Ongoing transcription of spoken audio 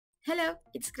Hello,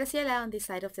 it's Graciela on this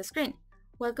side of the screen.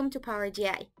 Welcome to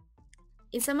PowerGI.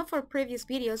 In some of our previous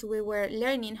videos we were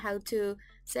learning how to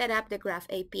set up the Graph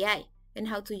API and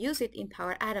how to use it in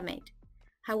Power Automate.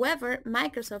 However,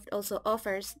 Microsoft also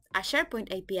offers a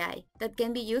SharePoint API that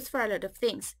can be used for a lot of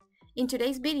things. In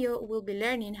today's video we'll be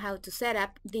learning how to set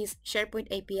up this SharePoint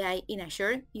API in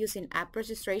Azure using app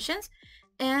registrations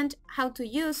and how to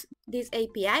use this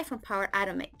API from Power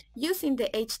Automate using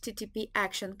the HTTP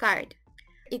action card.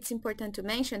 It's important to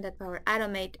mention that Power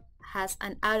Automate has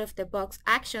an out-of-the-box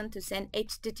action to send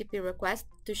HTTP requests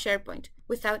to SharePoint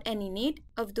without any need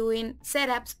of doing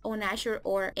setups on Azure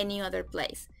or any other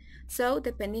place. So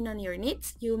depending on your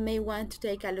needs, you may want to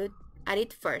take a look at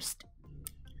it first.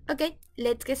 Okay,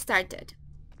 let's get started.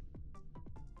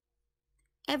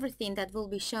 Everything that will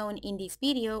be shown in this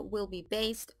video will be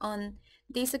based on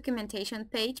this documentation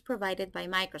page provided by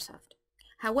Microsoft.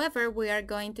 However, we are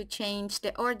going to change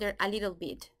the order a little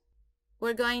bit.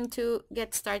 We're going to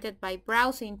get started by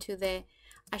browsing to the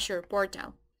Azure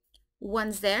portal.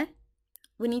 Once there,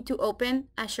 we need to open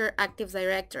Azure Active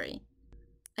Directory.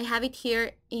 I have it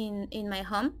here in my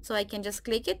home, so I can just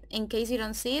click it. In case you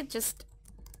don't see it, just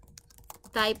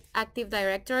type Active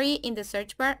Directory in the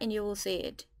search bar and you will see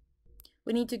it.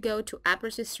 We need to go to App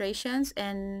Registrations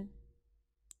and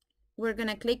we're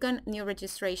gonna click on New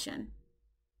Registration.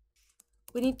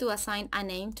 We need to assign a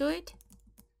name to it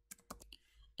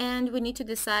and we need to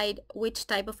decide which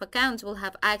type of accounts will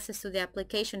have access to the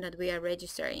application that we are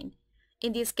registering.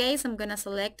 In this case, I'm gonna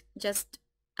select just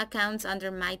accounts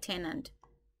under my tenant.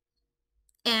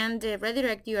 And the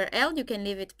redirect URL, you can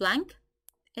leave it blank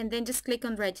and then just click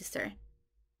on register.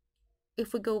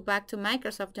 If we go back to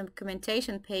Microsoft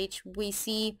documentation page, we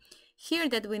see here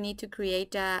that we need to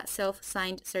create a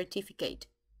self-signed certificate.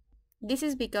 This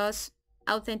is because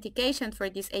authentication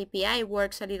for this API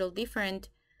works a little different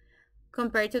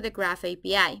compared to the Graph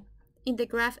API. In the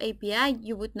Graph API,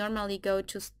 you would normally go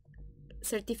to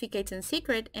Certificates and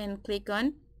Secret and click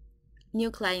on New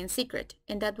Client Secret,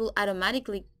 and that will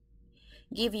automatically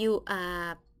give you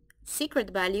a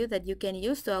secret value that you can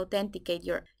use to authenticate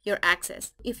your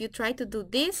access. If you try to do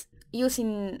this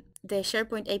using the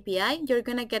SharePoint API, you're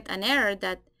gonna get an error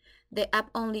that the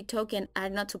app-only token are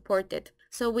not supported.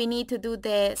 So we need to do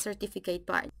the certificate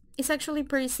part. It's actually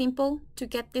pretty simple to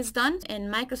get this done,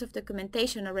 and Microsoft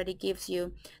documentation already gives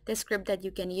you the script that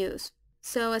you can use.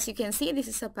 So as you can see, this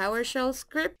is a PowerShell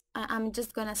script. I'm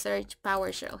just gonna search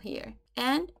PowerShell here.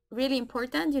 And really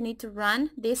important, you need to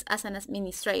run this as an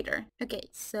administrator. Okay,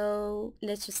 so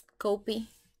let's just copy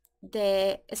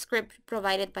the script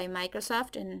provided by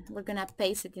Microsoft and we're gonna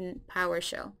paste it in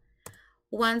PowerShell.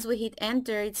 Once we hit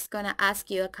enter, it's gonna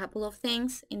ask you a couple of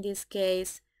things. In this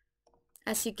case,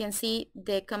 as you can see,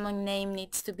 the common name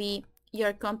needs to be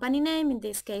your company name. In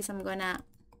this case, I'm gonna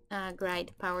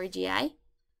write PowerGI.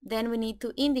 Then we need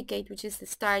to indicate which is the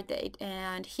start date,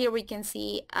 and here we can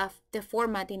see the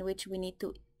format in which we need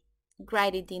to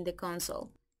write it in the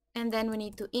console. And then we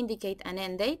need to indicate an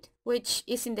end date, which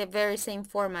is in the very same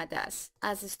format as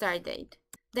the start date.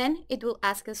 Then it will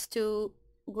ask us to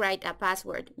write a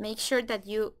password. Make sure that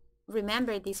you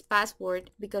remember this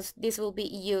password because this will be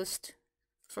used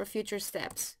for future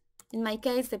steps. In my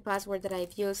case, the password that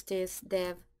I've used is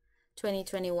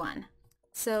dev2021.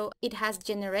 So it has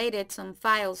generated some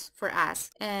files for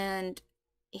us, and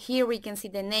here we can see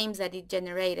the names that it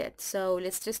generated. So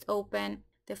let's just open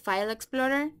the file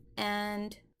explorer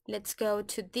and let's go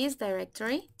to this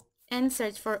directory and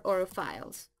search for our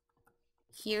files.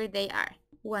 Here they are.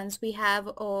 Once we have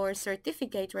our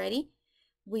certificate ready,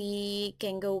 we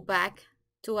can go back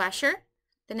to Azure.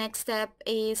 The next step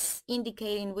is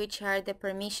indicating which are the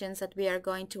permissions that we are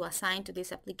going to assign to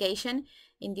this application.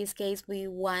 In this case, we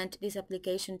want this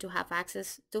application to have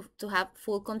access to have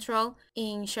full control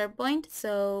in SharePoint.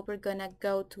 So we're gonna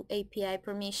go to API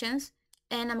permissions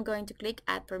and I'm going to click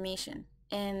add permission.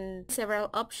 And several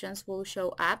options will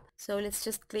show up. So let's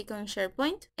just click on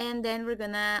SharePoint and then we're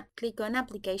gonna click on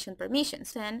application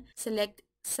permissions and select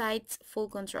sites full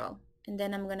control. And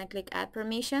then I'm gonna click add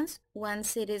permissions.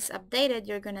 Once it is updated,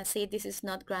 you're gonna see this is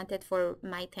not granted for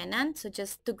my tenant. So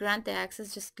just to grant the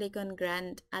access, just click on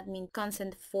grant admin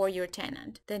consent for your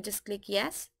tenant. Then just click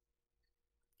yes.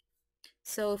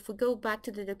 So if we go back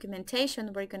to the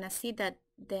documentation, we're gonna see that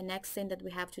the next thing that we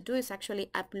have to do is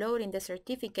actually uploading the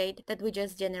certificate that we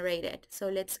just generated. So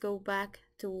let's go back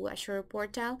to Azure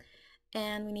portal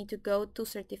and we need to go to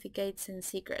certificates and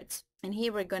secrets. And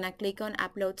here we're gonna click on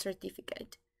upload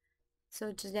certificate.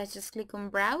 So let's just click on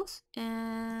browse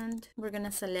and we're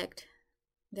gonna select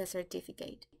the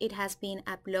certificate. It has been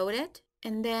uploaded,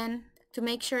 and then to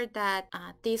make sure that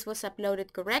this was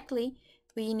uploaded correctly,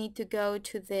 we need to go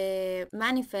to the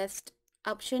manifest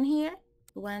option here.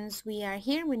 Once we are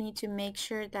here, we need to make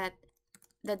sure that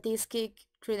these key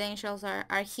credentials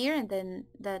are here, and then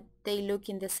that they look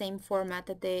in the same format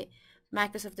that the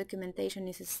Microsoft documentation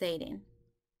is stating.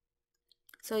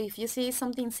 So if you see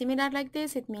something similar like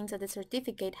this, it means that the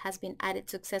certificate has been added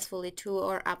successfully to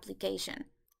our application.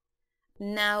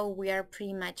 Now we are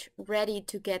pretty much ready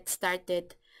to get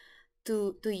started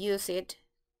to use it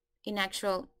in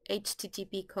actual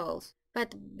HTTP calls.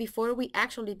 But before we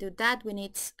actually do that, we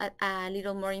need a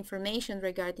little more information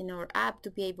regarding our app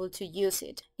to be able to use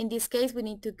it. In this case, we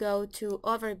need to go to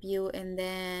Overview, and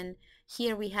then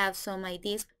here we have some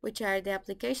IDs, which are the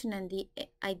application and the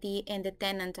ID and the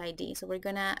tenant ID. So we're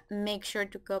gonna make sure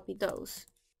to copy those.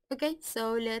 Okay,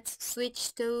 so let's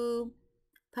switch to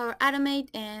Power Automate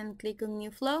and click on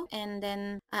New Flow, and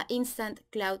then Instant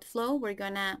Cloud Flow. We're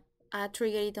gonna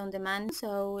trigger it on demand.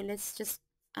 So let's just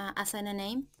assign a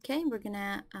name. Okay, we're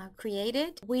gonna create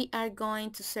it. We are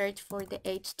going to search for the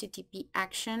HTTP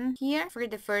action here. For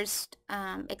the first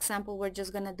example, we're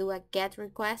just gonna do a GET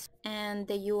request, and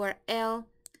the URL,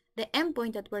 the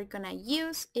endpoint that we're gonna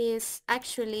use is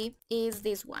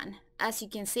this one. As you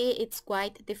can see, it's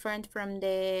quite different from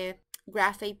the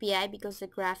Graph API, because the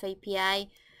Graph API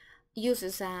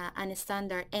uses a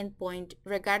standard endpoint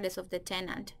regardless of the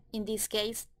tenant. In this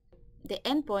case, the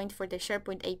endpoint for the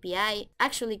SharePoint API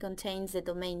actually contains the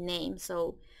domain name.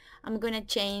 So I'm gonna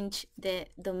change the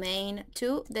domain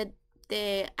to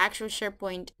the actual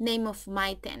SharePoint name of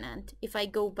my tenant. If I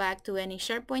go back to any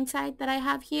SharePoint site that I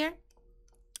have here,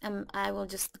 I will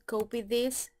just copy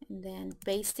this and then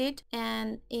paste it,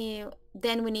 and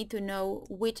then we need to know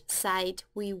which site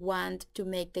we want to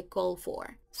make the call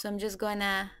for. So I'm just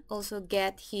gonna also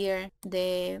get here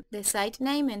the site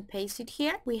name and paste it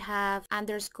here. We have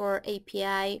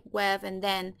 _API web, and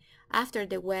then after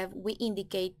the web we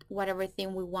indicate whatever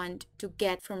thing we want to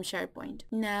get from SharePoint.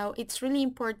 Now it's really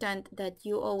important that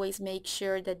you always make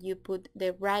sure that you put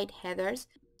the right headers.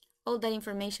 All that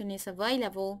information is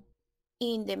available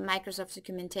in the Microsoft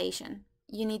documentation.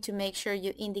 You need to make sure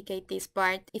you indicate this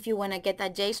part if you want to get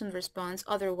a JSON response,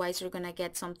 otherwise you're going to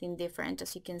get something different,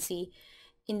 as you can see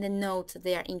in the notes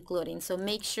they are including. So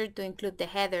make sure to include the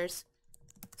headers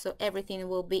so everything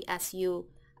will be as you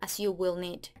will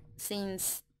need.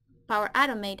 Since Power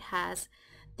Automate has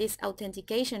this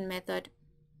authentication method,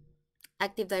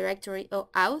 Active Directory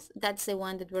auth, that's the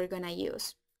one that we're going to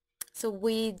use. So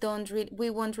we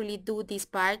won't really do this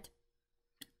part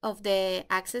of the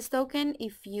access token.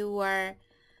 If you are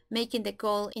making the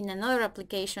call in another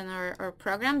application or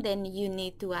program, then you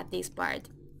need to add this part.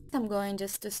 I'm going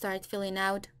just to start filling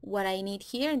out what I need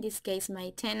here. In this case, my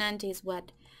tenant is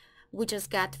what we just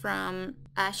got from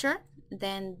Azure.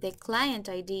 Then the client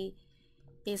ID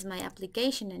is my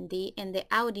application ID, and the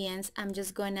audience, I'm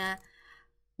just gonna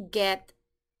get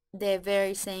the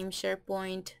very same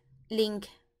SharePoint link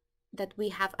that we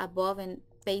have above and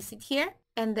paste it here.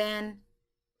 And then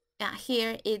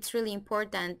here it's really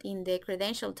important, in the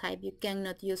credential type you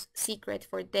cannot use secret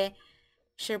for the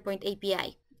SharePoint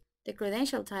API. The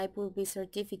credential type will be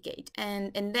certificate,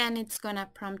 and then it's gonna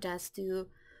prompt us to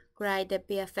write the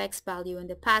pfx value and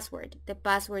the password. The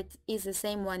password is the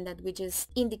same one that we just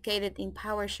indicated in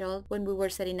PowerShell when we were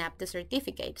setting up the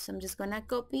certificate. So I'm just gonna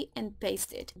copy and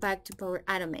paste it back to Power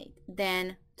Automate.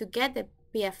 Then to get the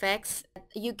pfx,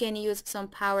 you can use some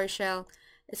PowerShell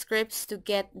scripts to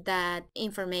get that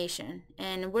information,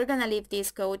 and we're gonna leave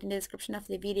this code in the description of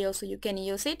the video so you can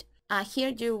use it. Here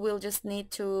you will just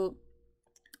need to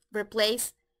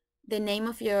replace the name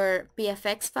of your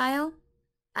pfx file.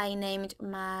 I named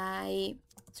my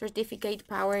certificate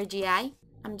PowerGI.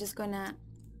 I'm just gonna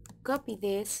copy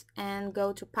this and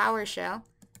go to PowerShell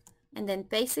and then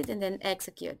paste it and then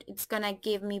execute. It's gonna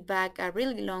give me back a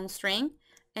really long string,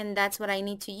 and that's what I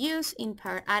need to use in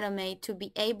Power Automate to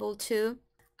be able to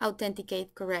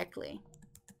authenticate correctly.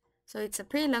 So it's a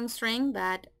pretty long string,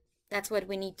 but that's what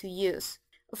we need to use.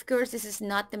 Of course, this is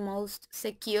not the most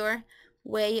secure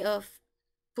way of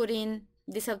putting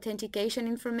this authentication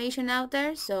information out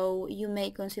there, so you may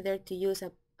consider to use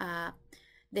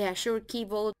the Azure Key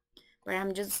Vault, where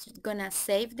I'm just gonna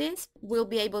save this. We'll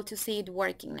be able to see it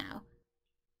working now.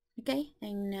 Okay,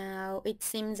 and now it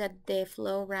seems that the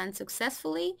flow ran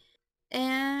successfully,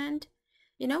 and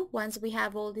once we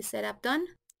have all this setup done,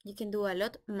 you can do a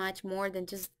lot much more than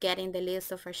just getting the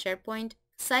list of a SharePoint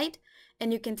site,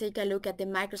 and you can take a look at the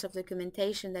Microsoft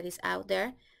documentation that is out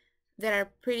there. There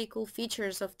are pretty cool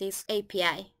features of this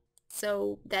API.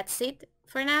 So that's it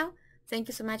for now. Thank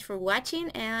you so much for watching,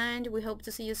 and we hope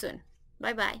to see you soon.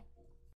 Bye bye.